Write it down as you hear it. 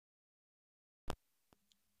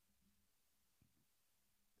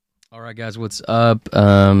All right, guys, what's up?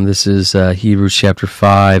 This is Hebrews chapter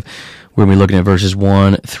 5. We're going to be looking at verses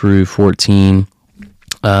 1 through 14.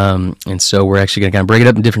 And so we're actually going to kind of break it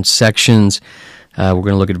up in different sections. We're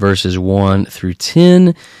going to look at verses 1 through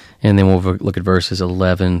 10, and then we'll look at verses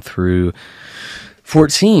 11 through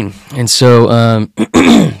 14. And so,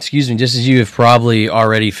 excuse me, just as you have probably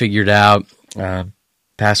already figured out,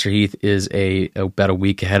 Pastor Heath is about a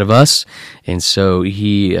week ahead of us, and so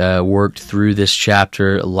he worked through this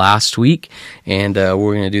chapter last week, and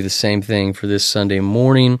we're going to do the same thing for this Sunday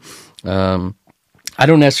morning. I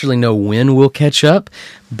don't necessarily know when we'll catch up,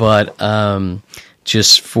 but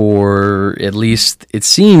just for at least, it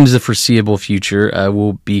seems, the foreseeable future,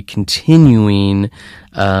 we'll be continuing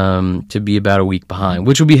to be about a week behind,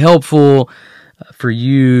 which will be helpful for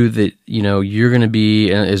you that, you know, you're going to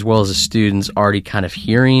be, as well as the students, already kind of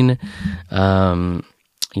hearing, you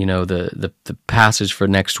know, the passage for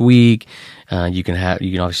next week. You can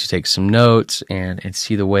obviously take some notes and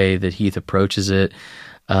see the way that Heath approaches it.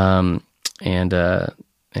 And I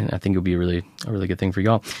think it'll be a really good thing for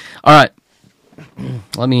y'all. All right.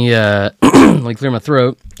 Let me clear my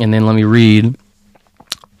throat, and then let me read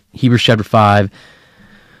Hebrews chapter 5,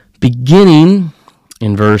 beginning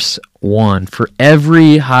in verse 1. For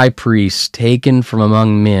every high priest taken from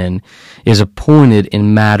among men is appointed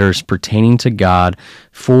in matters pertaining to God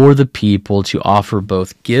for the people to offer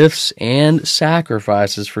both gifts and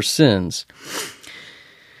sacrifices for sins.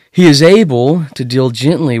 He is able to deal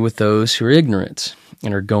gently with those who are ignorant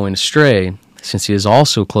and are going astray, since he is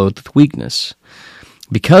also clothed with weakness.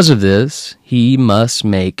 Because of this, he must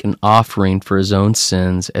make an offering for his own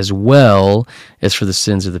sins as well as for the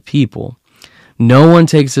sins of the people. No one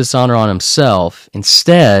takes this honor on himself.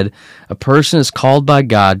 Instead, a person is called by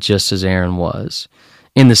God just as Aaron was.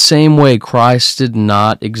 In the same way, Christ did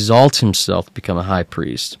not exalt himself to become a high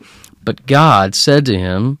priest, but God who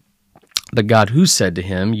said to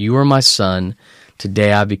him, "You are my son,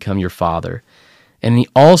 today I become your father." And he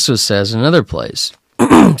also says in another place,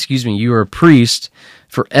 "You are a priest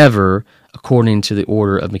forever according to the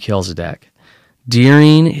order of Melchizedek."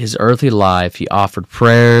 During his earthly life, he offered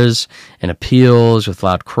prayers and appeals with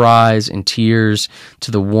loud cries and tears to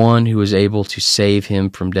the one who was able to save him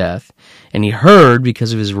from death, and he was heard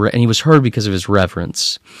because of his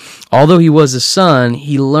reverence. Although he was a son,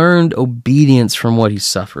 he learned obedience from what he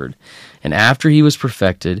suffered, and after he was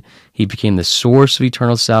perfected, he became the source of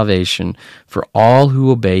eternal salvation for all who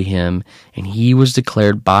obey him, and he was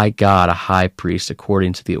declared by God a high priest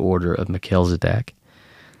according to the order of Melchizedek.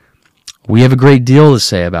 We have a great deal to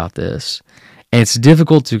say about this, and it's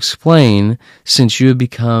difficult to explain since you have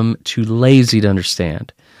become too lazy to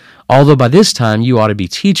understand. Although by this time you ought to be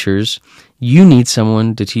teachers, you need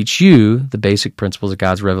someone to teach you the basic principles of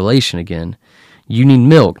God's revelation again. You need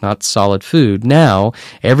milk, not solid food. Now,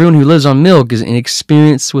 everyone who lives on milk is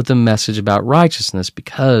inexperienced with the message about righteousness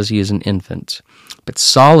because he is an infant. But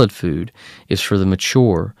solid food is for the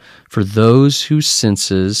mature, for those whose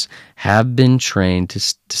senses have been trained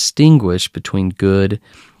to distinguish between good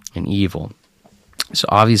and evil. So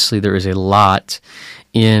obviously there is a lot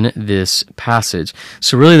in this passage.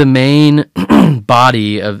 So really the main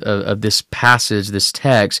body of this passage, this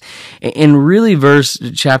text, and really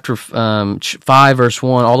chapter 5, verse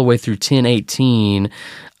 1, all the way through 10:18,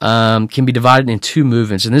 can be divided in two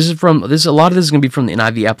movements. And a lot of this is going to be from the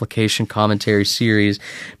NIV application commentary series,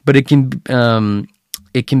 but it can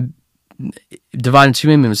divide in two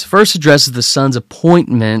movements. First addresses the son's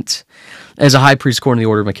appointment as a high priest according to the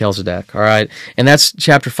order of Melchizedek. All right, and that's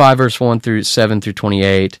chapter 5, verse 1 through 7 through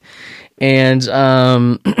 28. And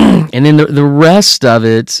then the rest of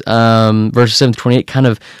it, verses 7 to 28, kind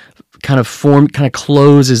of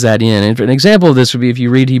closes that in. And an example of this would be if you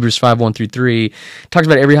read Hebrews 5, 1 through 3, it talks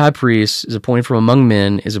about every high priest is appointed from among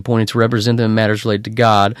men, is appointed to represent them in matters related to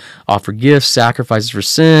God, offer gifts, sacrifices for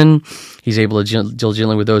sin. He's able to deal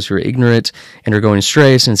gently with those who are ignorant and are going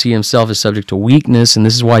astray, since he himself is subject to weakness, and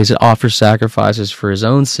this is why he offers sacrifices for his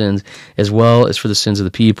own sins as well as for the sins of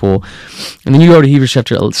the people. And then you go to Hebrews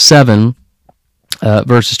chapter 7,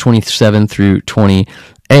 verses 27 through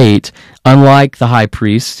 28. Unlike the high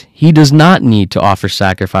priest, he does not need to offer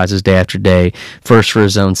sacrifices day after day, first for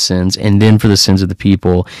his own sins and then for the sins of the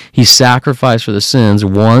people. He sacrificed for the sins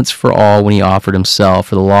once for all when he offered himself.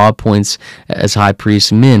 For the law appoints as high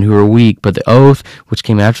priests men who are weak, but the oath which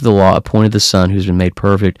came after the law appointed the Son who has been made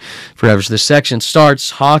perfect forever. So this section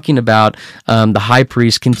starts talking about the high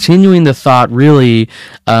priest, continuing the thought really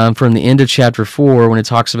from the end of chapter 4 when it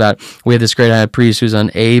talks about we have this great high priest who's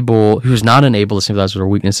not unable to sympathize with our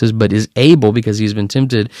weaknesses, but is able because he's been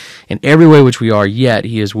tempted in every way which we are, yet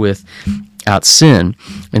he is out sin.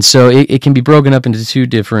 And so it can be broken up into two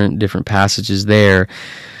different passages there.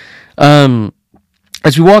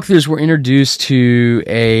 As we walk through this, we're introduced to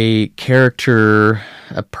a character,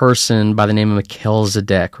 a person by the name of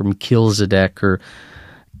Melchizedek, or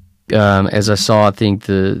as I saw, I think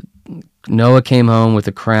Noah came home with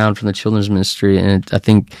a crown from the children's ministry, and I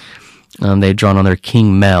think they'd drawn on their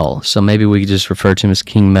King Mel. So maybe we could just refer to him as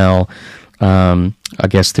King Mel, I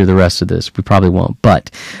guess, through the rest of this. We probably won't. But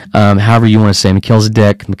however you want to say,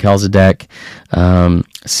 Melchizedek,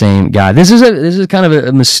 same guy. This is kind of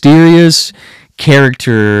a mysterious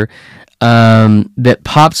character that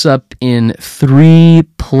pops up in three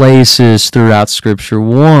places throughout Scripture.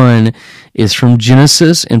 One is from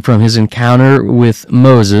Genesis and from his encounter with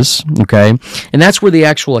Moses, okay? And that's where the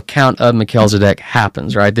actual account of Melchizedek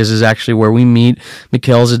happens, right? This is actually where we meet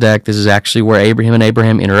Melchizedek. This is actually where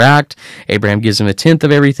Abraham interact. Abraham gives him a tenth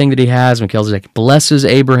of everything that he has. Melchizedek blesses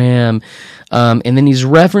Abraham. And then he's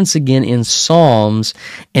referenced again in Psalms,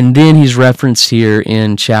 and then he's referenced here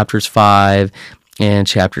in chapters 5 and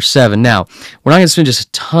chapter 7. Now, we're not going to spend just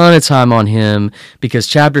a ton of time on him because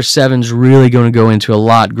chapter 7 is really going to go into a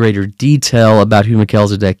lot greater detail about who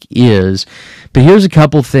Melchizedek is. But here's a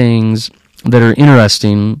couple things that are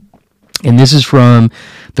interesting, and this is from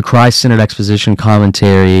the Christ-Centered Exposition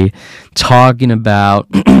Commentary talking about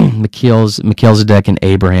Melchizedek and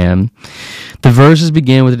Abraham. The verses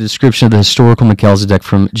begin with a description of the historical Melchizedek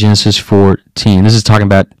from Genesis 14. This is talking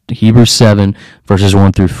about Hebrews 7, verses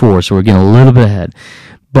 1 through 4, so we're getting a little bit ahead.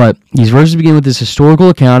 But these verses begin with this historical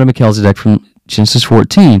account of Melchizedek from Genesis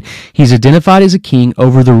 14. He's identified as a king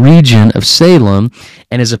over the region of Salem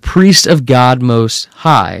and as a priest of God Most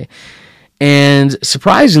High. And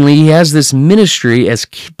surprisingly, he has this ministry as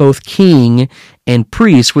both king and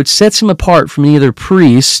priest, which sets him apart from any other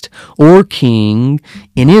priest or king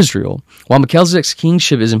in Israel. While Melchizedek's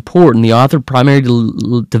kingship is important, the author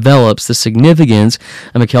primarily develops the significance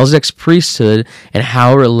of Melchizedek's priesthood and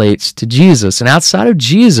how it relates to Jesus. And outside of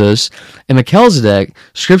Jesus and Melchizedek,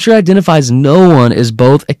 Scripture identifies no one as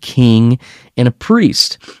both a king and a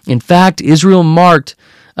priest. In fact, Israel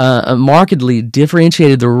markedly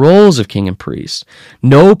differentiated the roles of king and priest.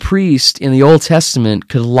 No priest in the Old Testament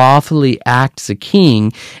could lawfully act as a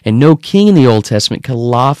king, and no king in the Old Testament could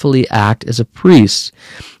lawfully act as a priest.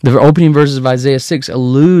 The opening verses of Isaiah 6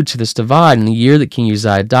 allude to this divide. In the year that King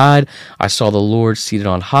Uzziah died, I saw the Lord seated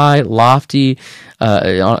on a high and lofty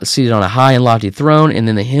throne, and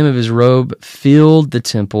then the hem of his robe filled the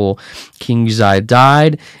temple. King Uzziah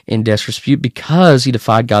died in disrepute because he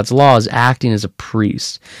defied God's laws, acting as a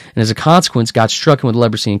priest. And as a consequence, God struck him with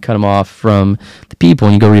leprosy and cut him off from the people.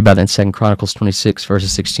 And you go read about that in 2 Chronicles 26,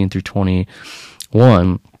 verses 16 through 21.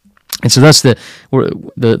 And so thus the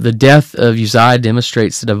death of Uzziah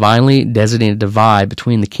demonstrates the divinely designated divide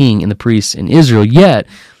between the king and the priests in Israel. Yet,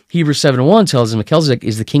 Hebrews 7:1 tells us Melchizedek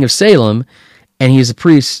is the king of Salem, and he is a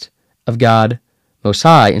priest of God Most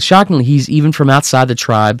High. And shockingly, he's even from outside the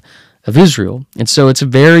tribe of Israel. And so it's a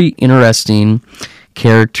very interesting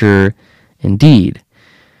character indeed.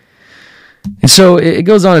 And so it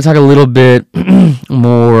goes on to talk a little bit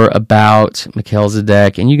more about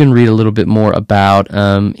Melchizedek, and you can read a little bit more about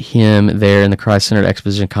him there in the Christ-Centered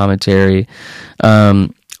Exposition Commentary.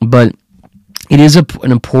 But it is an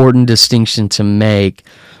important distinction to make,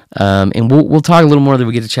 and we'll talk a little more when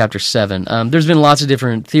we get to chapter 7. There's been lots of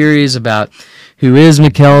different theories about who is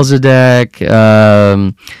Melchizedek.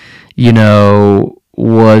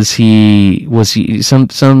 Was he some?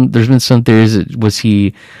 There's been some theories that was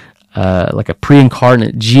he like a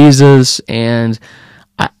pre-incarnate Jesus, and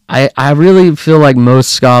I really feel like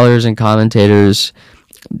most scholars and commentators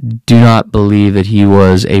do not believe that he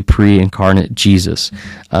was a pre-incarnate Jesus.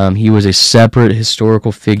 He was a separate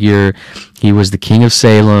historical figure. He was the king of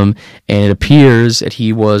Salem, and it appears that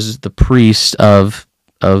he was the priest of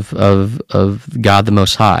God the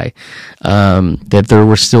Most High. That there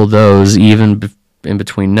were still those even in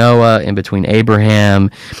between Noah, in between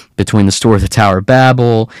Abraham, between the story of the Tower of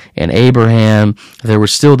Babel and Abraham, there were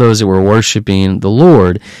still those that were worshiping the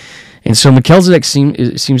Lord. And so Melchizedek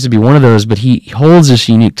seems to be one of those, but he holds this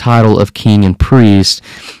unique title of king and priest,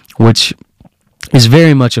 which is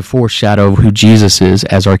very much a foreshadow of who Jesus is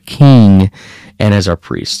as our king and as our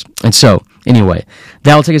priest. And so, anyway,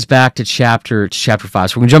 that will take us back to chapter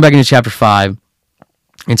 5. So we're going to jump back into chapter 5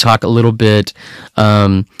 and talk a little bit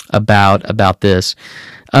about this.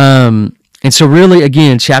 And so really,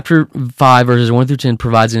 again, chapter 5, verses 1 through 10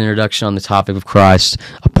 provides an introduction on the topic of Christ's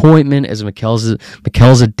appointment as a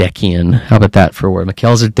Melchizedekian. How about that for a word?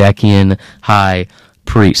 Melchizedekian high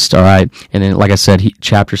priest, all right? And then, like I said,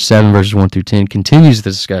 chapter 7, verses 1 through 10 continues the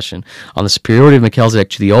discussion on the superiority of Melchizedek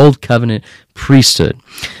to the Old Covenant priesthood.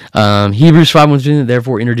 Hebrews 5:1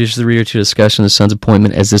 therefore introduces the reader to a discussion of the son's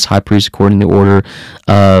appointment as this high priest according to the order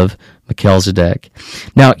of Melchizedek.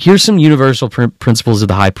 Now, here's some universal principles of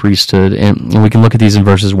the high priesthood, and we can look at these in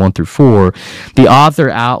verses 1 through 4. The author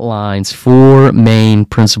outlines 4 main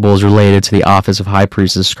principles related to the office of high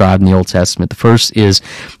priest described in the Old Testament. The first is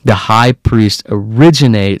the high priest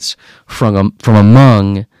originates from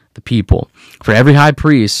among the people. For every high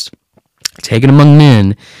priest taken among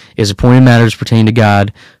men is appointed matters pertaining to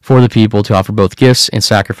God for the people to offer both gifts and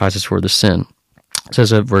sacrifices for the sin. So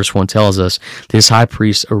as verse 1 tells us, this high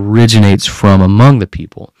priest originates from among the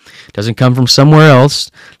people. Doesn't come from somewhere else,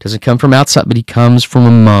 doesn't come from outside, but he comes from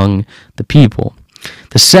among the people.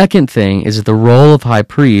 The second thing is that the role of high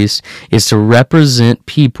priest is to represent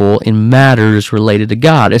people in matters related to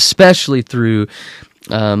God, especially through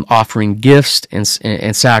offering gifts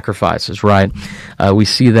and sacrifices, right? We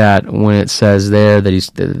see that when it says there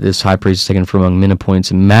that this high priest is taken from among men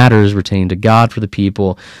appointed in matters pertaining to God for the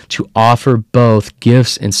people to offer both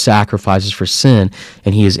gifts and sacrifices for sin,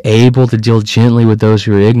 and he is able to deal gently with those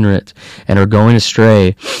who are ignorant and are going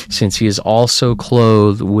astray, since he is also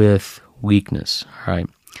clothed with weakness, right?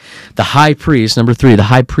 The high priest, number 3, the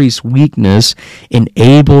high priest's weakness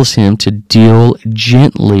enables him to deal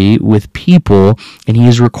gently with people, and he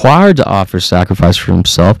is required to offer sacrifice for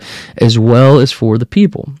himself as well as for the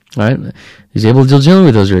people. Right? He's able to deal gently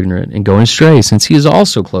with those who are ignorant and going astray, since he is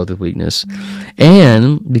also clothed with weakness.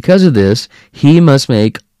 And because of this, he must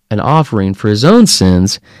make an offering for his own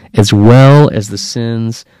sins as well as the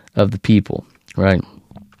sins of the people. Right?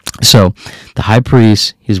 So, the high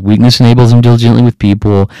priest, his weakness enables him to deal gently with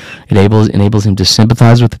people, it enables him to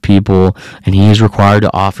sympathize with the people, and he is required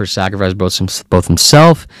to offer sacrifice both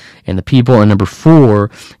himself and the people. And number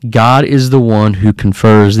 4, God is the one who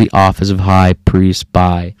confers the office of high priest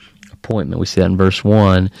by appointment. We see that in verse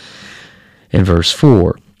 1 and verse 4.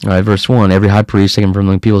 All right, verse 1, every high priest taken from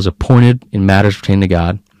among people is appointed in matters pertaining to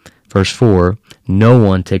God. Verse 4, no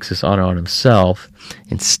one takes this honor on himself.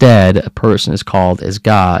 Instead, a person is called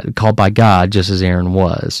by God, just as Aaron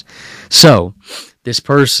was. So, this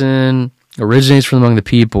person originates from among the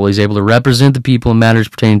people. He's able to represent the people in matters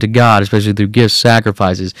pertaining to God, especially through gifts,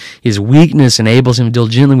 sacrifices. His weakness enables him to deal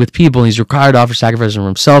gently with people, and he's required to offer sacrifices for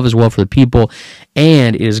himself as well for the people.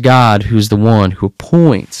 And it is God who's the one who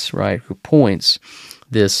appoints, right? Who appoints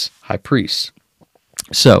this high priest.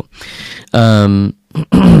 So,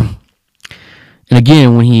 and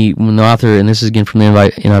again, when the author, and this is again from the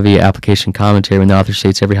NIV application commentary, when the author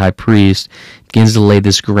states every high priest begins to lay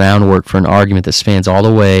this groundwork for an argument that spans all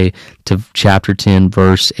the way to chapter 10,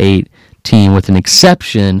 verse 18, with an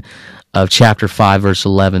exception of chapter 5, verse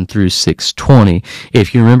 11 through 6:20.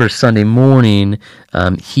 If you remember Sunday morning,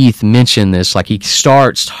 Heath mentioned this, like he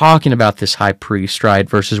starts talking about this high priest, right,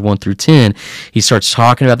 verses 1 through 10. He starts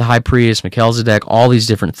talking about the high priest, Melchizedek, all these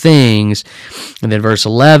different things, and then verse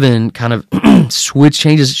 11 kind of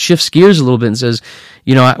shifts gears a little bit and says,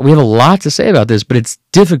 we have a lot to say about this, but it's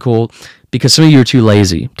difficult because some of you are too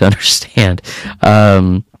lazy to understand.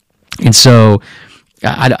 And so,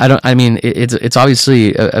 it's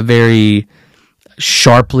obviously a very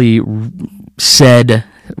sharply said,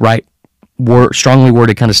 right, strongly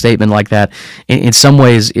worded kind of statement like that. In some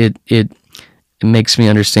ways, it makes me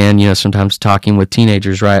understand, sometimes talking with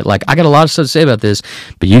teenagers, right? Like, I got a lot of stuff to say about this,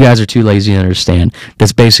 but you guys are too lazy to understand.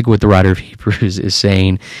 That's basically what the writer of Hebrews is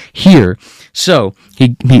saying here. So,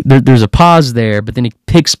 there's a pause there, but then he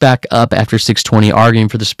picks back up after 6:20, arguing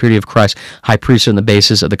for the superiority of Christ, high priest, on the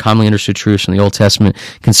basis of the commonly understood truths from the Old Testament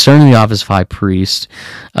concerning the office of high priest.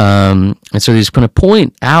 And so he's going to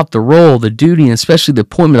point out the role, the duty, and especially the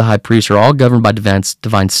appointment of the high priest are all governed by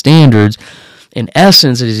divine standards. In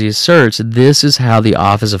essence, as he asserts, this is how the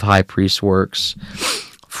office of high priest works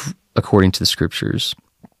according to the scriptures.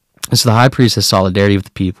 And so the high priest has solidarity with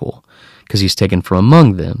the people because he's taken from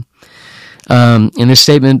among them. And this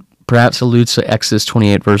statement perhaps alludes to Exodus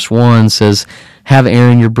 28, verse 1, says, have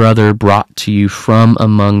Aaron your brother brought to you from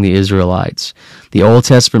among the Israelites. The Old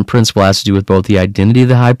Testament principle has to do with both the identity of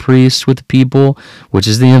the high priest with the people, which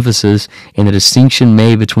is the emphasis, and the distinction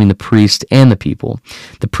made between the priest and the people.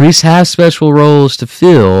 The priests have special roles to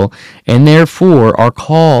fill, and therefore are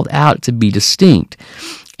called out to be distinct.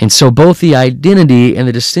 And so both the identity and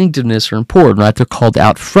the distinctiveness are important, right? They're called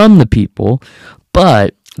out from the people,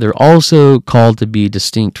 but they're also called to be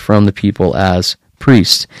distinct from the people as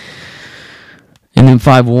priests. And then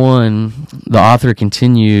 5:1, the author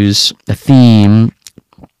continues a theme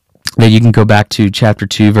that you can go back to chapter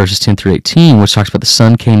 2, verses 10 through 18, which talks about the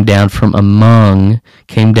Son came down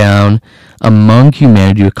among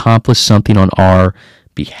humanity to accomplish something on our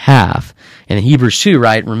behalf. And in Hebrews 2,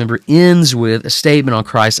 right, remember, ends with a statement on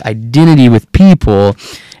Christ's identity with people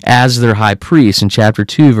as their high priest in chapter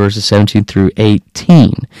 2, verses 17 through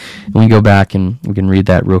 18. And we go back and we can read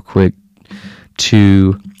that real quick.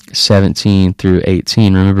 2:17 through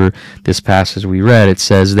 18. Remember this passage we read. It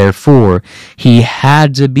says, "Therefore, he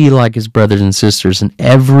had to be like his brothers and sisters in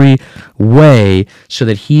every way so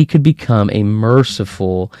that he could become a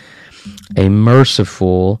merciful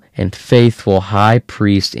and faithful high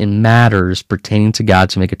priest in matters pertaining to God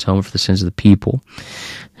to make atonement for the sins of the people.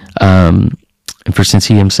 And for since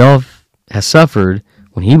he himself has suffered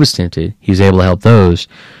when he was tempted, he was able to help those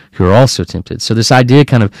who are also tempted." So this idea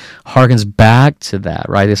kind of harkens back to that,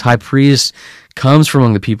 right? This high priest comes from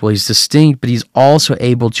among the people. He's distinct, but he's also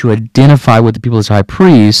able to identify with the people as high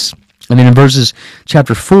priests. And then in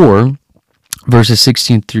chapter 4, verses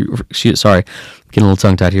 16 through, getting a little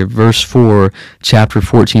tongue-tied here. Verse 4, chapter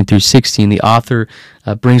 14 through 16, the author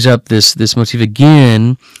brings up this motif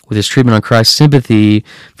again with his treatment on Christ's sympathy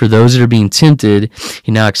for those that are being tempted.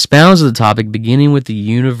 He now expounds on the topic, beginning with the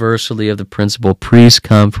universality of the principle, priests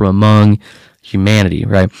come from among humanity,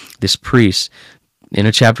 right? This priest, in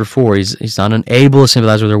chapter 4, he's not unable to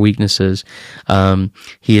sympathize with our weaknesses.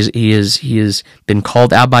 He has been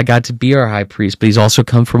called out by God to be our high priest, but he's also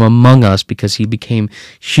come from among us because he became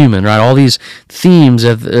human, right? All these themes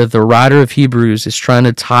of the writer of Hebrews is trying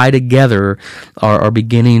to tie together are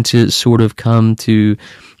beginning to sort of come to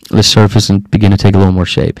the surface and begin to take a little more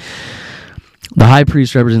shape. The high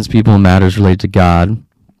priest represents people in matters related to God,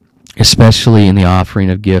 especially in the offering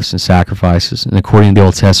of gifts and sacrifices. And according to the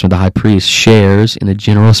Old Testament, the high priest shares in the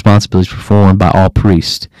general responsibilities performed by all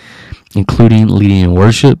priests, including leading in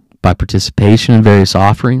worship by participation in various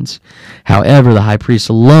offerings. However, the high priest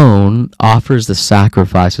alone offers the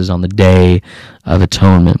sacrifices on the Day of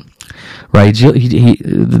Atonement. Right,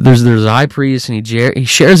 there's a high priest, and he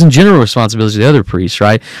shares in general responsibilities with the other priests.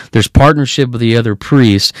 Right, there's partnership with the other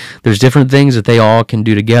priests. There's different things that they all can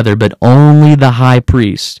do together, but only the high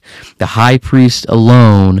priest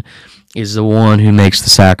alone, is the one who makes the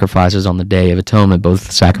sacrifices on the Day of Atonement, both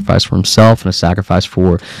a sacrifice for himself and a sacrifice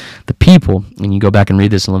for the people. And you go back and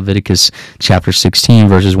read this in Leviticus chapter 16,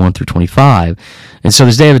 verses 1 through 25. And so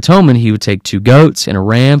this Day of Atonement, he would take 2 goats and a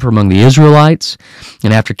ram from among the Israelites,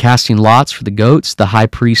 and after casting lots for the goats, the high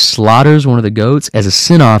priest slaughters one of the goats as a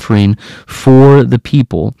sin offering for the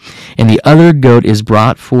people, and the other goat is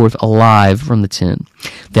brought forth alive from the tent.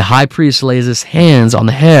 The high priest lays his hands on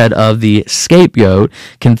the head of the scapegoat,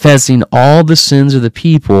 confessing all the sins of the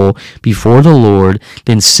people before the Lord,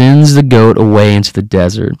 then sends the goat away into the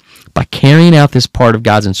desert. By carrying out this part of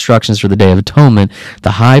God's instructions for the Day of Atonement,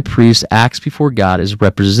 the high priest acts before God as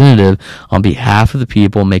representative on behalf of the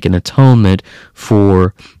people, making atonement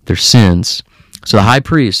for their sins. So the high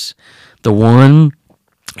priest, the one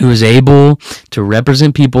who is able to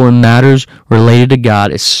represent people in matters related to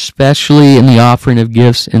God, especially in the offering of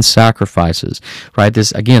gifts and sacrifices. Right?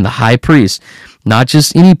 This, again, the high priest, not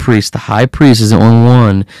just any priest, the high priest is the only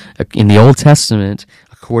one in the Old Testament,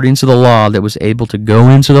 according to the law, that was able to go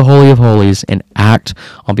into the Holy of Holies and act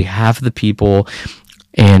on behalf of the people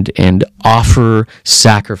and offer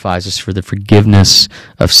sacrifices for the forgiveness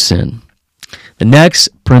of sin. The next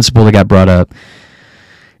principle that got brought up,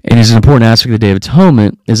 and is an important aspect of the Day of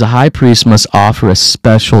Atonement, is a high priest must offer a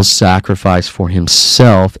special sacrifice for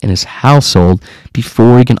himself and his household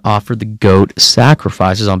before he can offer the goat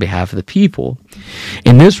sacrifices on behalf of the people.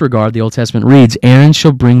 In this regard, the Old Testament reads, "Aaron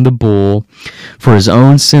shall bring the bull for his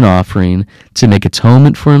own sin offering to make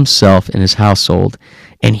atonement for himself and his household,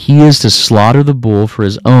 and he is to slaughter the bull for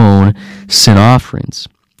his own sin offerings."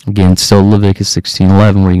 Again, still Leviticus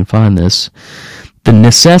 16:11, where you can find this. The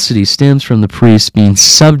necessity stems from the priest being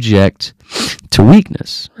subject to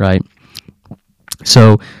weakness, right?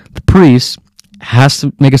 So the priest has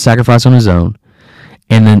to make a sacrifice on his own,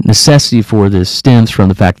 and the necessity for this stems from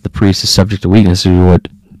the fact that the priest is subject to weakness, is what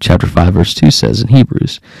chapter 5, verse 2 says in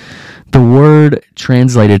Hebrews. The word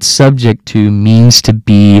translated subject to means to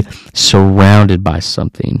be surrounded by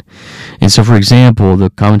something. And so, for example, the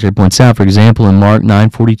commentary points out, for example, in Mark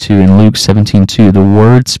 9:42 and Luke 17:2, the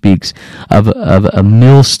word speaks of a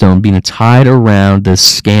millstone being tied around the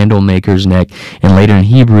scandal maker's neck. And later in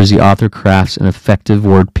Hebrews, the author crafts an effective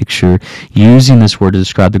word picture using this word to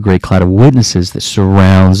describe the great cloud of witnesses that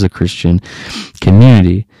surrounds the Christian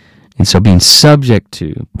community. And so being subject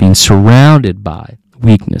to, being surrounded by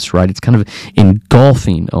weakness, right? It's kind of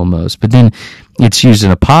engulfing almost. But then it's used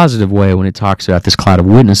in a positive way when it talks about this cloud of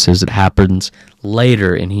witnesses that happens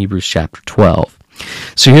later in Hebrews chapter 12.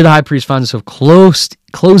 So here the high priest finds himself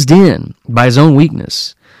closed in by his own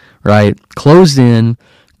weakness, right? Closed in,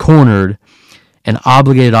 cornered, and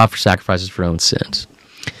obligated to offer sacrifices for own sins.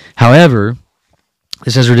 However,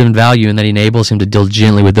 this has redemptive value in that he enables him to deal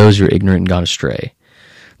gently with those who are ignorant and gone astray.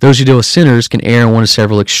 Those who deal with sinners can err in one of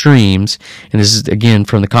several extremes, and this is, again,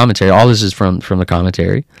 from the commentary. All this is from the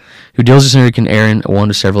commentary. Who deals with sinners can err in one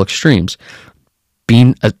of several extremes.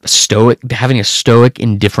 Being a stoic, having a stoic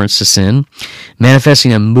indifference to sin,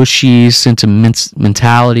 manifesting a mushy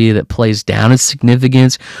sentimentality that plays down its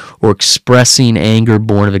significance, or expressing anger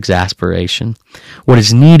born of exasperation. What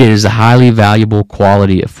is needed is a highly valuable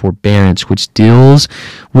quality of forbearance, which deals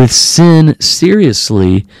with sin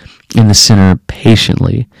seriously and the sinner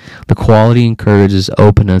patiently. The quality encourages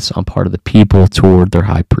openness on part of the people toward their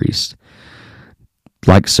high priest.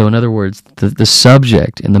 So in other words, the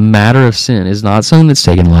subject and the matter of sin is not something that's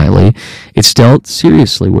taken lightly. It's dealt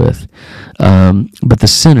seriously with. But the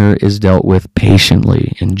sinner is dealt with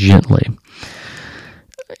patiently and gently.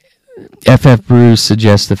 F.F. Bruce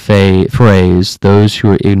suggests the phrase, those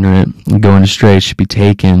who are ignorant and going astray, should be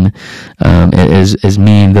taken as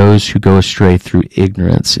meaning those who go astray through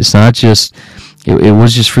ignorance. It's not just, it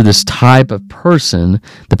was just for this type of person,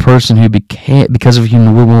 the person who because of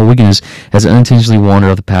human moral weakness, has unintentionally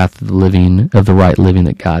wandered off the path of the right living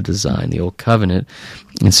that God designed, the old covenant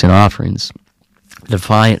and sin offerings. The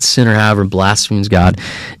defiant sinner, however, blasphemes God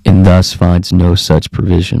and thus finds no such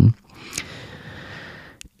provision.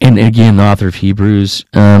 And again, the author of Hebrews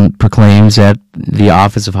proclaims that the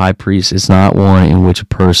office of high priest is not one in which a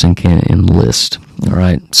person can enlist. All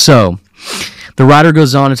right. So the writer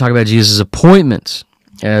goes on to talk about Jesus' appointment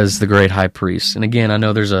as the great high priest. And again, I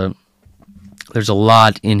know there's a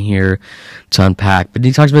lot in here to unpack, but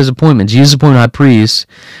he talks about his appointment. Jesus' appointed high priest,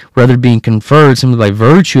 rather than being conferred simply by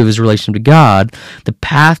virtue of his relation to God, the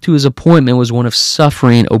path to his appointment was one of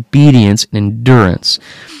suffering, obedience, and endurance.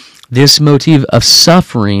 This motif of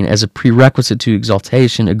suffering as a prerequisite to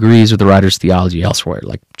exaltation agrees with the writer's theology elsewhere,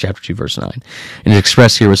 like chapter 2, verse 9, and is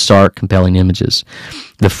expressed here with stark, compelling images.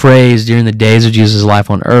 The phrase, during the days of Jesus' life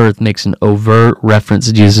on earth, makes an overt reference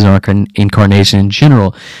to Jesus' incarnation in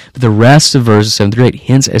general, but the rest of verses 7 through 8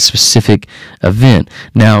 hints at a specific event.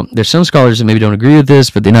 Now, there's some scholars that maybe don't agree with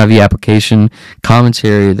this, but the NIV application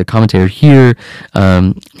commentary, the commentary here,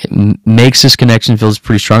 makes this connection, feels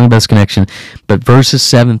pretty strong about this connection, but verses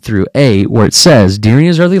 7 through 8, where it says, during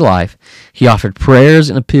his earthly life, he offered prayers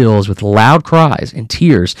and appeals with loud cries and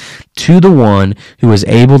tears to the one who was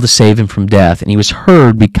able to save him from death, and he was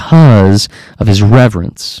heard because of his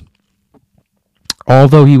reverence.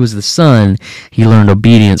 Although he was the Son, he learned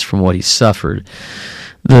obedience from what he suffered.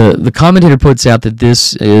 The commentator puts out that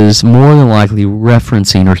this is more than likely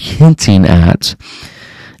referencing or hinting at,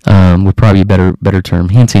 would probably be a better term,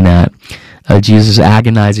 hinting at Jesus'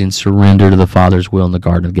 agonizing surrender to the Father's will in the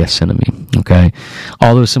Garden of Gethsemane. Okay,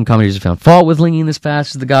 although some commentators have found fault with linking this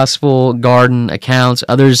passage to the Gospel garden accounts,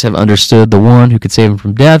 others have understood the one who could save him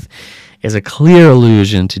from death as a clear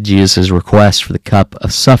allusion to Jesus' request for the cup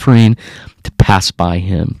of suffering to pass by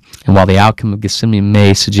him. And while the outcome of Gethsemane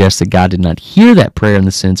may suggest that God did not hear that prayer in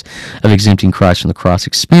the sense of exempting Christ from the cross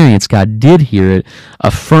experience, God did hear it,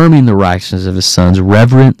 affirming the righteousness of his Son's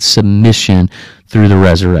reverent submission through the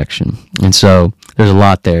resurrection. And so there's a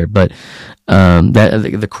lot there, but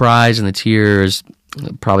the cries and the tears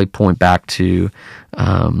probably point back to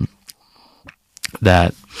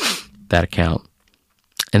that account.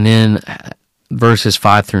 And then verses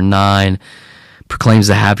 5 through 9 proclaims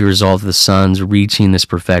the happy result of the Son's reaching this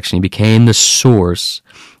perfection. He became the source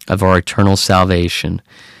of our eternal salvation.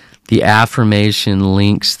 The affirmation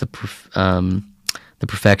links the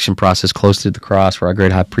perfection process close to the cross, where our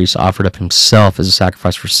great high priest offered up himself as a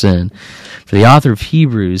sacrifice for sin. For the author of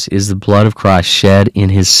Hebrews, is the blood of Christ shed in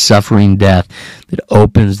his suffering death that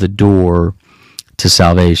opens the door to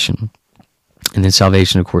salvation. And then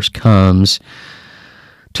salvation, of course, comes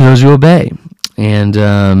to those who obey. And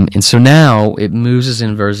so now it moves us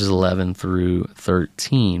in verses 11 through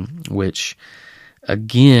 13, which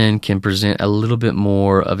again can present a little bit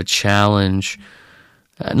more of a challenge.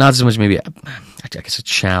 Not so much maybe, I guess, a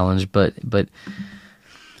challenge, but let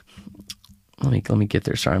me get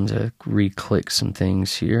there. Sorry, I'm going to re-click some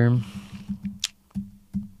things here.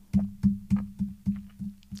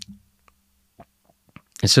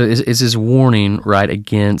 And so it's this warning, right,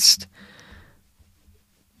 against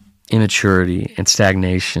immaturity and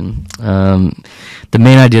stagnation. The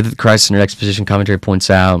main idea that the Christ-centered exposition commentary points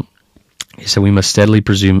out is that we must steadily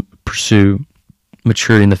pursue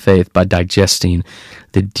maturity in the faith by digesting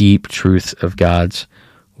the deep truth of God's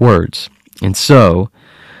words. And so,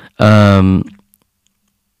 the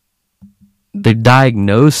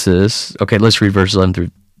diagnosis, okay, let's read verses 11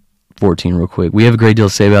 through 14 real quick. We have a great deal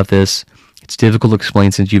to say about this. It's difficult to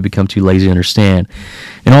explain since you've become too lazy to understand.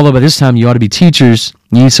 And although by this time you ought to be teachers,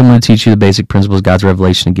 you need someone to teach you the basic principles of God's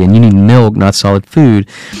revelation again. You need milk, not solid food.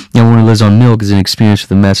 One who lives on milk is inexperienced with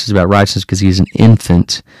the message about righteousness because he is an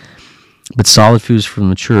infant. But solid food is for the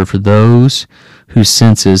mature, for those whose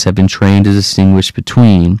senses have been trained to distinguish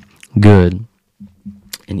between good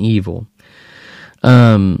and evil.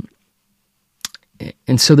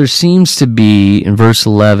 And so there seems to be, in verse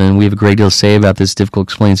 11, we have a great deal to say about this, difficult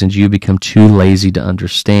to explain, since you become too lazy to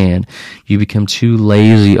understand. You become too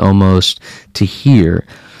lazy almost to hear.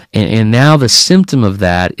 And now the symptom of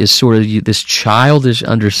that is sort of this childish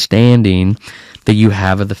understanding that you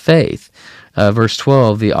have of the faith. Verse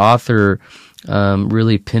 12, the author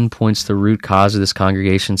really pinpoints the root cause of this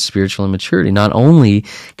congregation's spiritual immaturity. Not only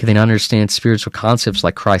can they not understand spiritual concepts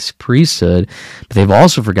like Christ's priesthood, but they've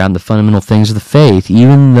also forgotten the fundamental things of the faith.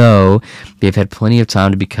 Even though they've had plenty of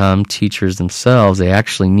time to become teachers themselves, they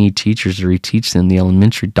actually need teachers to reteach them the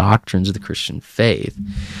elementary doctrines of the Christian faith.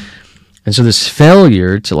 And so this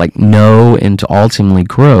failure to know and to ultimately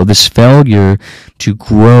grow, this failure to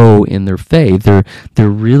grow in their faith, they're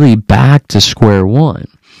really back to square one.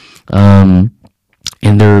 And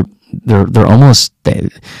they're almost,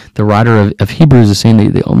 the writer of Hebrews is saying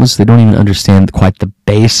they don't even understand quite the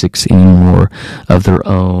basics anymore of their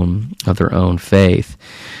own faith.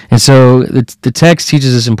 And so the text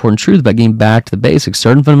teaches this important truth about getting back to the basics.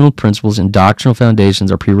 Certain fundamental principles and doctrinal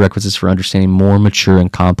foundations are prerequisites for understanding more mature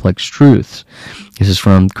and complex truths. This is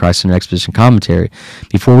from Christ Centered Exposition Commentary.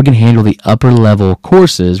 Before we can handle the upper level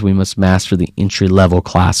courses, we must master the entry level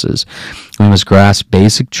classes. We must grasp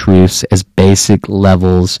basic truths as basic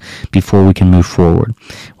levels before we can move forward.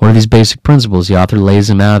 What are these basic principles? The author lays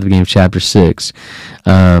them out at the beginning of chapter 6.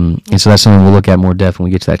 And so that's something we'll look at more depth when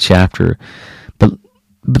we get to that chapter. But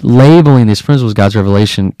labeling these principles, God's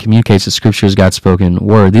revelation, communicates that Scripture is God's spoken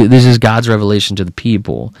word. This is God's revelation to the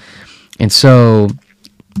people. And so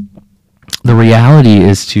the reality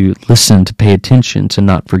is to listen, to pay attention, to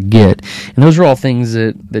not forget. And those are all things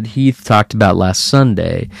that Heath talked about last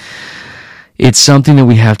Sunday. It's something that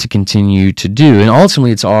we have to continue to do. And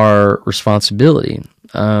ultimately, it's our responsibility.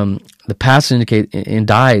 The passage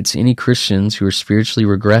indicts any Christians who are spiritually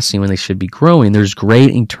regressing when they should be growing. There's great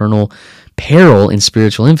eternal peril in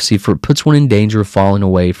spiritual infancy, for it puts one in danger of falling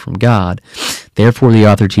away from God. Therefore, the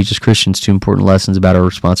author teaches Christians two important lessons about our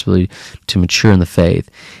responsibility to mature in the faith.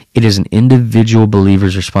 It is an individual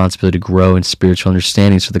believer's responsibility to grow in spiritual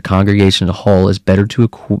understanding, so the congregation as a whole is better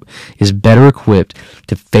equipped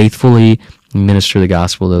to faithfully minister the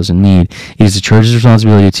gospel to those in need. It is the church's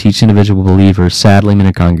responsibility to teach individual believers. Sadly,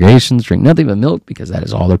 many congregations drink nothing but milk because that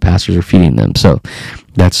is all their pastors are feeding them. So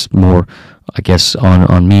that's more, I guess,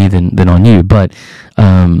 on me than on you. But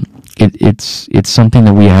it's something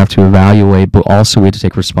that we have to evaluate, but also we have to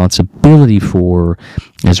take responsibility for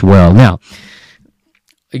as well. Now,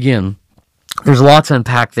 again, there's a lot to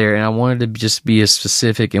unpack there, and I wanted to just be as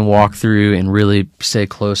specific and walk through and really stay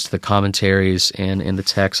close to the commentaries and the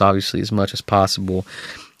text, obviously, as much as possible.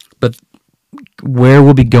 But where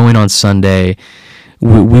we'll be going on Sunday,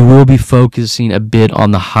 we will be focusing a bit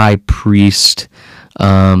on the high priest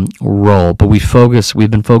role, but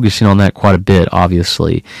we've been focusing on that quite a bit,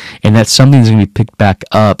 obviously, and that's something that's going to be picked back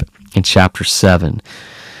up in chapter 7.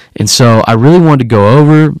 And so I really wanted to go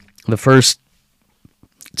over the first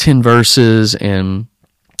 10 verses and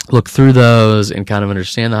look through those and kind of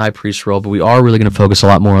understand the high priest role, but we are really going to focus a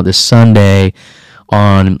lot more on this Sunday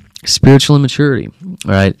on spiritual immaturity.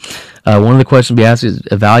 All right. One of the questions we ask is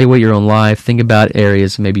evaluate your own life, think about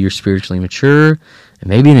areas maybe you're spiritually mature and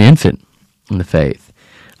maybe an infant in the faith.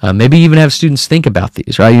 Maybe even have students think about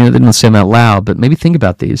these, right? They don't say them out loud, but maybe think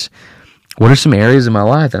about these. What are some areas in my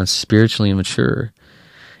life that I'm spiritually immature?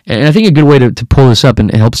 And I think a good way to pull this up and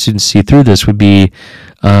help students see through this would be,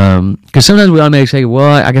 because sometimes we automatically say,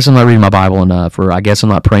 well, I guess I'm not reading my Bible enough, or I guess I'm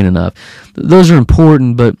not praying enough. Those are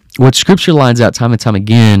important, but what Scripture lines out time and time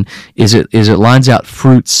again is it lines out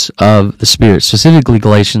fruits of the Spirit, specifically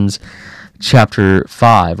Galatians chapter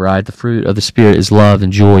 5, right? The fruit of the Spirit is love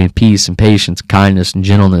and joy and peace and patience, kindness and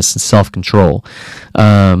gentleness and self-control.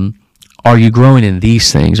 Are you growing in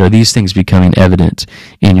these things? Are these things becoming evident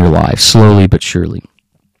in your life, slowly but surely?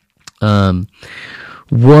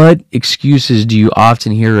 What excuses do you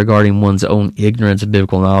often hear regarding one's own ignorance of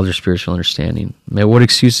biblical knowledge or spiritual understanding? What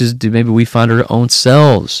excuses do maybe we find our own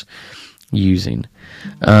selves using?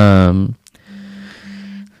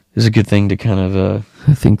 is a good thing to kind of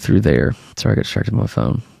think through there. Sorry, I got distracted by my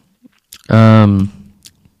phone.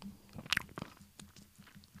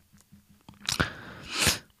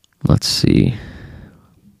 Let's see.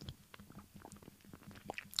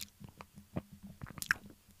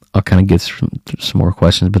 I'll kind of get some more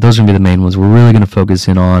questions, but those are going to be the main ones. We're really going to focus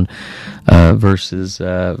in on verses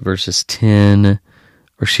 11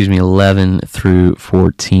 through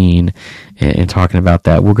 14, and talking about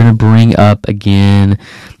that. We're going to bring up again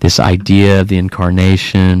this idea of the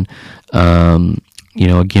incarnation.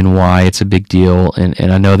 Again, why it's a big deal,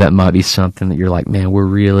 and I know that might be something that you're like, man, we're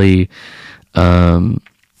really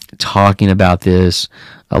talking about this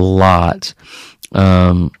a lot.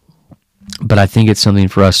 But I think it's something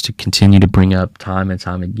for us to continue to bring up time and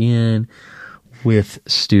time again with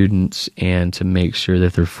students, and to make sure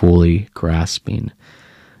that they're fully grasping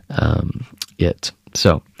it.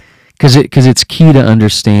 So, because it's key to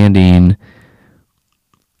understanding,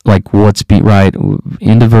 like, what's right.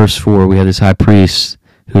 Into verse 4, we have this high priest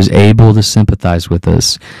who's able to sympathize with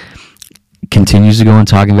us. Continues to go on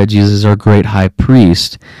talking about Jesus as our great high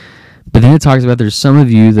priest. But then it talks about there's some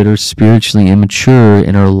of you that are spiritually immature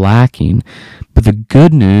and are lacking. But the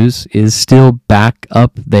good news is still back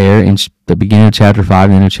up there in the beginning of chapter 5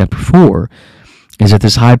 and then in chapter 4, is that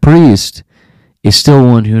this high priest is still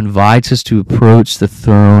one who invites us to approach the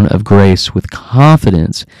throne of grace with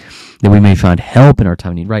confidence, that we may find help in our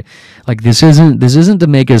time of need, right? Like, this isn't to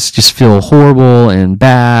make us just feel horrible and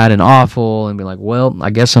bad and awful and be like, well, I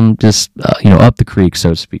guess I'm just, up the creek, so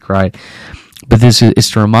to speak, right? But this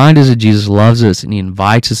is to remind us that Jesus loves us and he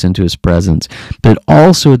invites us into his presence. But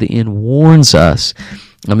also at the end warns us,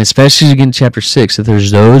 especially as we get in chapter 6, that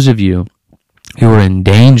there's those of you who are in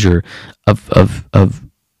danger of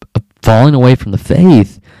falling away from the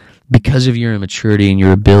faith because of your immaturity and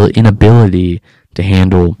your inability to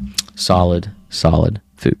handle solid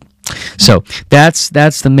food. So that's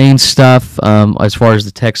the main stuff as far as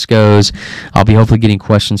the text goes. I'll be hopefully getting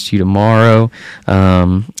questions to you tomorrow.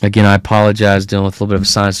 Again, I apologize, dealing with a little bit of a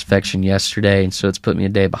sinus infection yesterday, and so it's put me a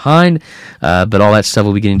day behind. But all that stuff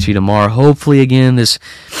we'll be getting to you tomorrow. Hopefully, again, this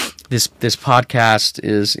podcast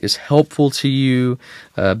is helpful to you,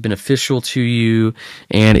 beneficial to you,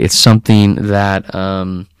 and it's something that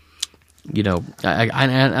I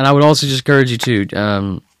would also just encourage you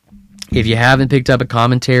to. If you haven't picked up a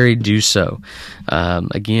commentary, do so.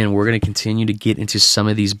 Again, we're going to continue to get into some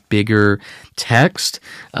of these bigger texts.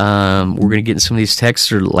 We're going to get into some of these texts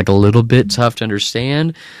that are like a little bit tough to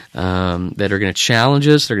understand, that are going to challenge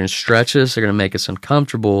us, they're going to stretch us, they're going to make us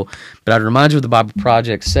uncomfortable. But I'd remind you what the Bible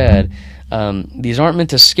Project said. These aren't meant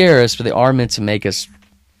to scare us, but they are meant to make us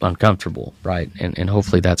uncomfortable, right? And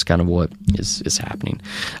hopefully that's kind of what is happening.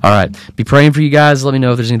 All right, be praying for you guys. Let me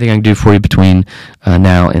know if there's anything I can do for you between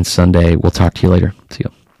now and Sunday. We'll talk to you later. See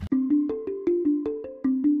you.